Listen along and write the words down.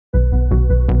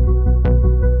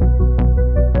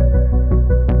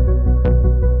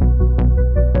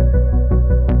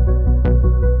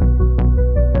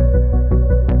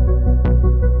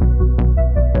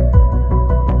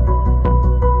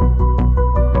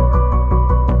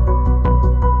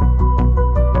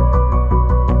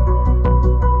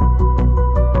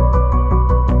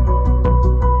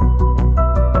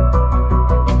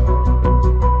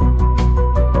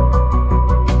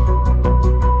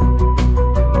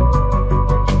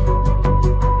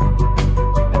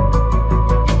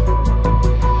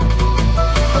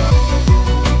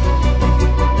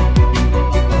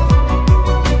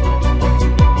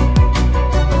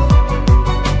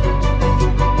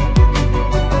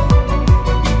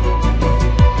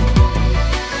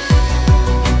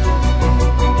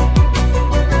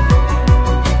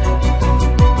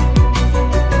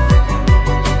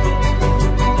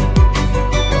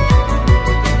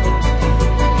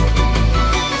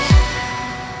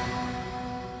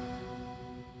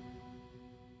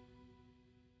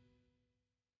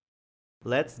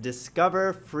Let's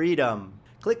discover freedom.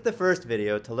 Click the first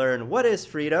video to learn what is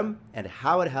freedom and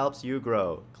how it helps you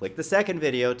grow. Click the second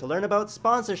video to learn about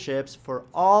sponsorships for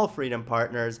all Freedom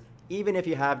partners, even if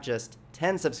you have just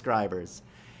 10 subscribers.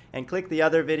 And click the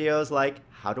other videos like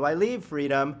How Do I Leave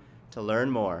Freedom to learn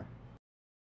more.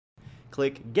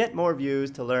 Click Get More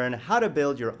Views to learn how to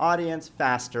build your audience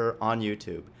faster on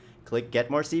YouTube. Click Get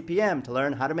More CPM to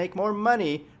learn how to make more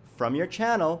money from your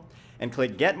channel. And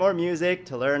click Get More Music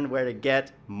to learn where to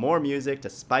get more music to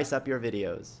spice up your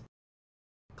videos.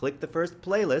 Click the first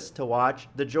playlist to watch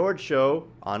The George Show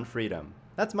on Freedom.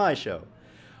 That's my show.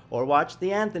 Or watch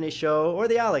The Anthony Show or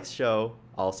The Alex Show,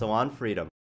 also on Freedom.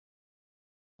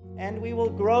 And we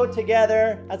will grow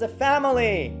together as a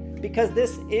family, because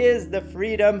this is the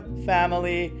Freedom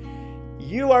family.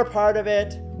 You are part of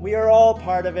it, we are all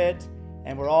part of it,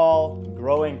 and we're all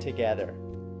growing together.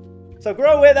 So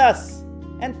grow with us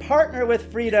and partner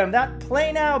with Freedom. That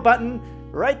Play Now button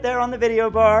right there on the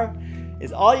video bar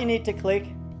is all you need to click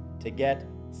to get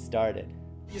started.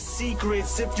 Your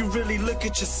secrets, if you really look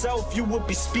at yourself, you would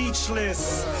be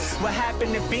speechless. What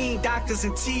happened to being doctors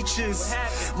and teachers?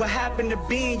 What happened to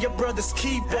being your brother's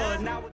keeper? Now